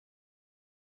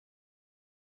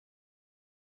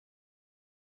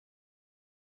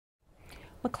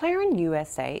McLaren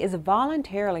USA is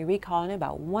voluntarily recalling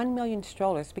about 1 million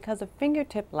strollers because of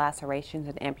fingertip lacerations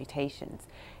and amputations.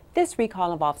 This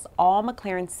recall involves all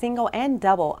McLaren single and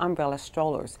double umbrella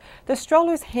strollers. The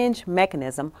stroller's hinge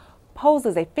mechanism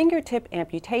poses a fingertip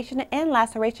amputation and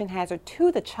laceration hazard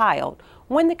to the child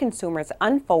when the consumer is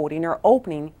unfolding or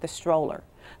opening the stroller.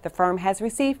 The firm has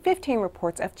received 15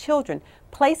 reports of children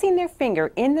placing their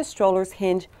finger in the stroller's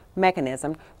hinge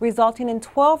mechanism, resulting in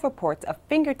 12 reports of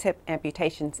fingertip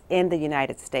amputations in the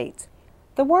United States.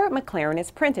 The word McLaren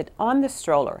is printed on the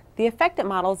stroller. The affected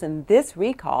models in this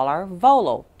recall are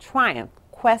Volo, Triumph,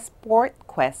 Quest Sport,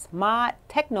 Quest Mod,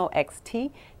 Techno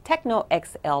XT, Techno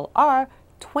XLR,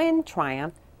 Twin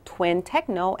Triumph, Twin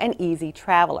Techno, and Easy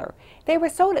Traveler. They were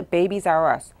sold at Babies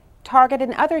R Us, Target,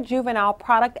 and other juvenile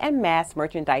product and mass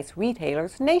merchandise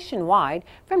retailers nationwide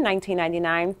from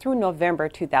 1999 through November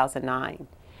 2009.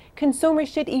 Consumers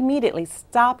should immediately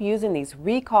stop using these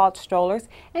recalled strollers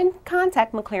and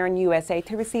contact McLaren USA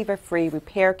to receive a free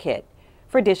repair kit.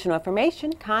 For additional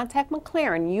information, contact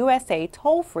McLaren USA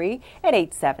toll-free at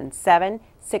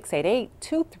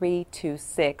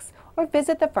 877-688-2326 or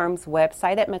visit the firm's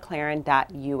website at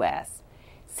mclaren.us.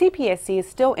 CPSC is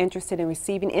still interested in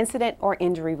receiving incident or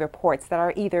injury reports that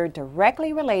are either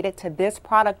directly related to this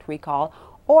product recall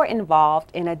or involved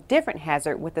in a different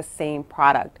hazard with the same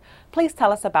product. Please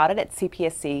tell us about it at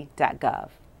cpsc.gov.